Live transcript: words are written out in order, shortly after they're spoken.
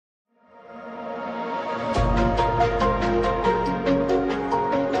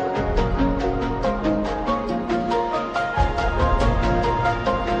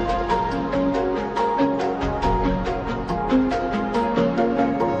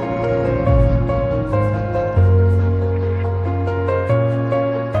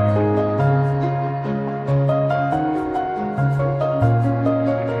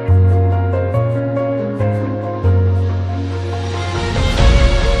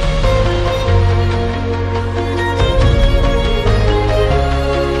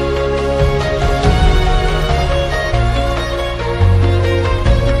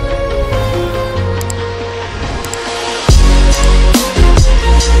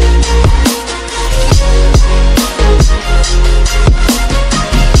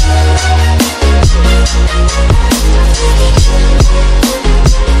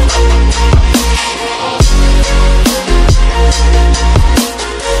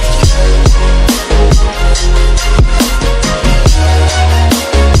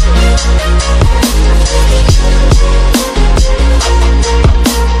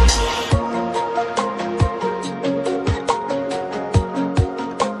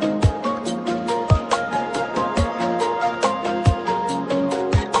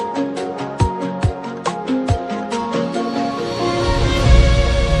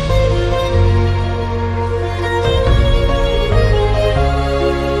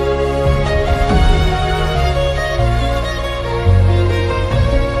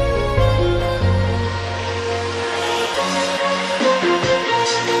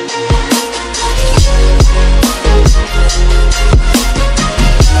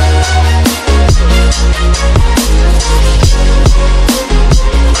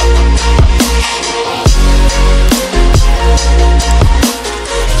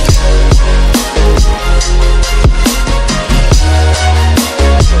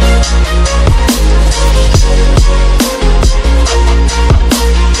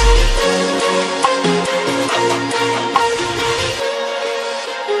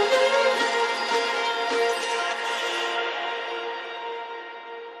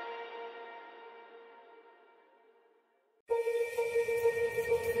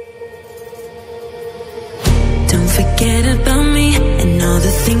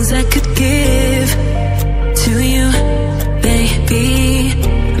things I could give to you, baby.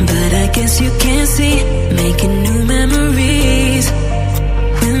 But I guess you can't see, making new memories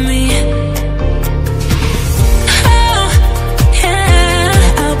with me. Oh,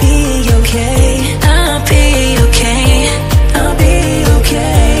 yeah, I'll be okay. I'll be okay. I'll be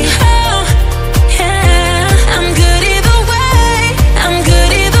okay. Oh, yeah, I'm good either way. I'm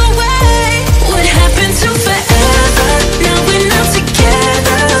good either way. What happened to forever? Now we're not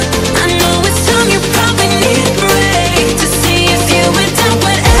together. I know it's time, you probably need a break to see if you went down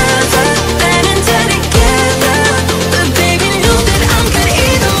whatever. That ended together, but baby, know that I'm good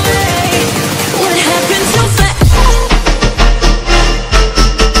either way. What happened to forever?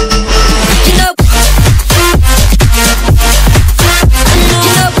 You know,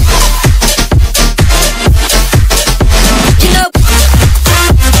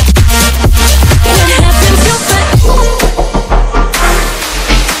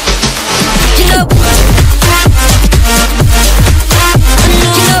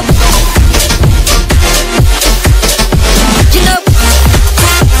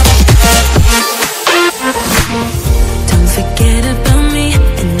 don't forget about me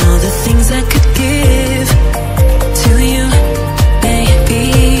and all the things I could give to you, baby.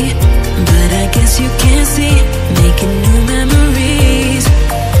 But I guess you can't see, making new memories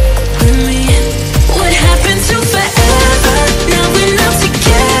with me. What happened to forever? Now we're not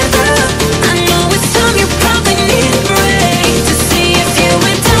together. I know it's time, you probably need a break to see if you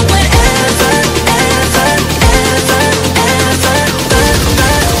went down whatever, ever, ever, ever.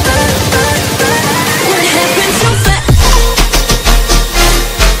 What happened to forever?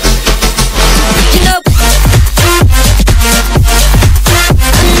 You know,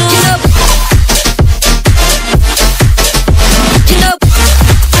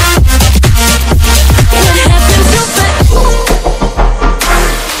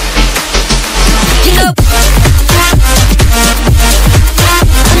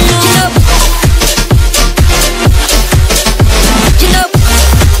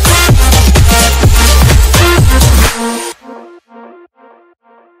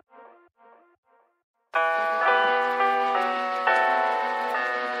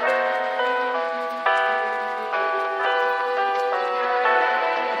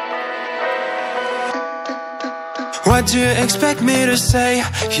 What do you expect me to say?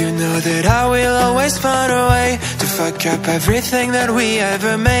 You know that I will always find a way to fuck up everything that we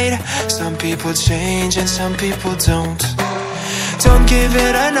ever made. Some people change and some people don't. Don't give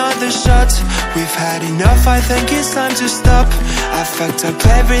it another shot. We've had enough, I think it's time to stop. I fucked up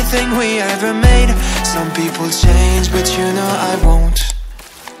everything we ever made. Some people change, but you know I won't.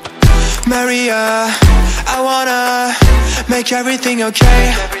 Maria, I wanna make everything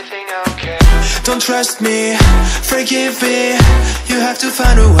okay. Don't trust me, forgive me, you have to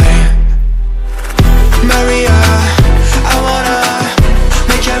find a way. Maria, I wanna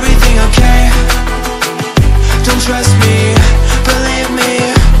make everything okay. Don't trust me, believe me,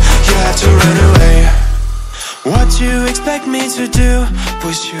 you have to run away. What do you expect me to do?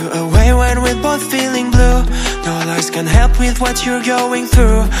 Push you away when we're both feeling blue. No lies can help with what you're going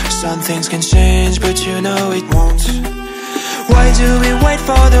through. Some things can change, but you know it won't. Why do we wait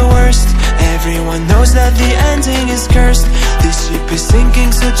for the worst? Everyone knows that the ending is cursed. This ship is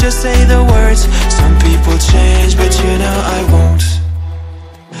sinking, so just say the words. Some people change, but you know I won't.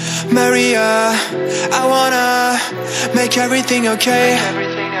 Maria, I wanna make everything okay.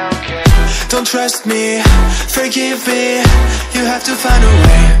 Don't trust me, forgive me, you have to find a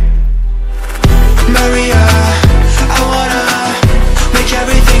way. Maria, I wanna make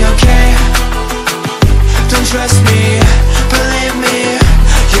everything okay. Don't trust me, believe me,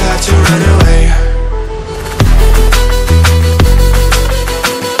 you have to run away.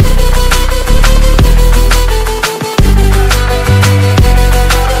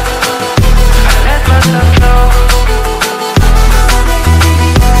 I let myself go.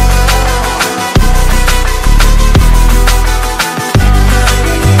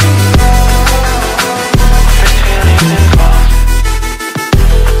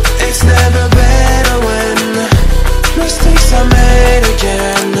 It's never better when mistakes are made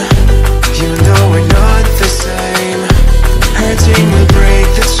again. You know we're not the same. Hurting will break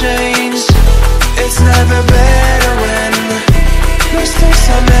the chains. It's never better when mistakes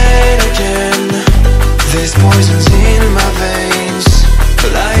are made again. There's poisons in my veins.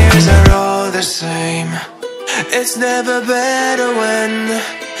 Liars are all the same. It's never better when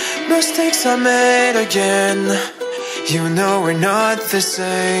mistakes are made again. You know we're not the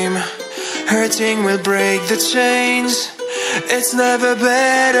same. Hurting will break the chains. It's never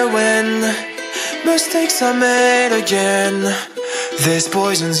better when mistakes are made again. There's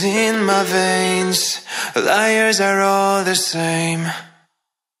poisons in my veins. Liars are all the same.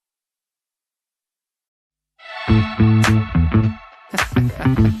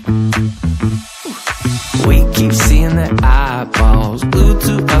 We keep seeing their eyeballs glued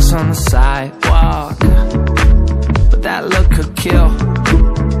to us on the sidewalk, but that look could kill.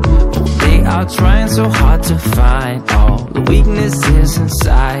 Oh, they are trying so hard to find all the weaknesses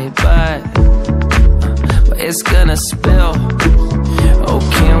inside, but it's gonna spill. Oh,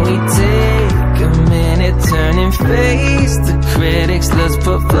 can we take a minute, turn and face the critics? Let's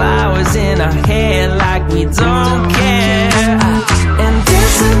put flowers in our hair like we don't care, and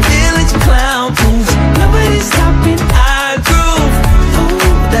dance a village clown, please. Nobody's stopping our groove. Oh,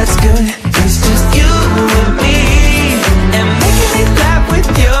 that's good, it's just you and me, and making me clap with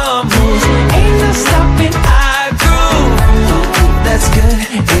your moves. Ain't no stopping our groove. Oh, that's good,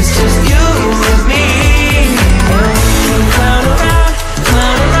 it's just you and me, and we can clown around,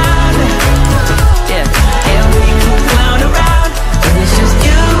 yeah, and we can clown around, and it's just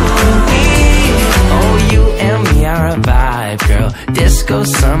you and me. Oh, you and me are a vibe, girl. Disco,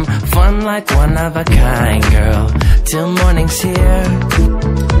 some fun like one of a kind, girl. Till morning's here.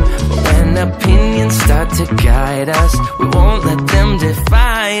 But when opinions start to guide us, we won't let them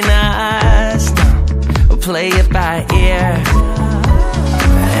define us. No, we'll play it by ear.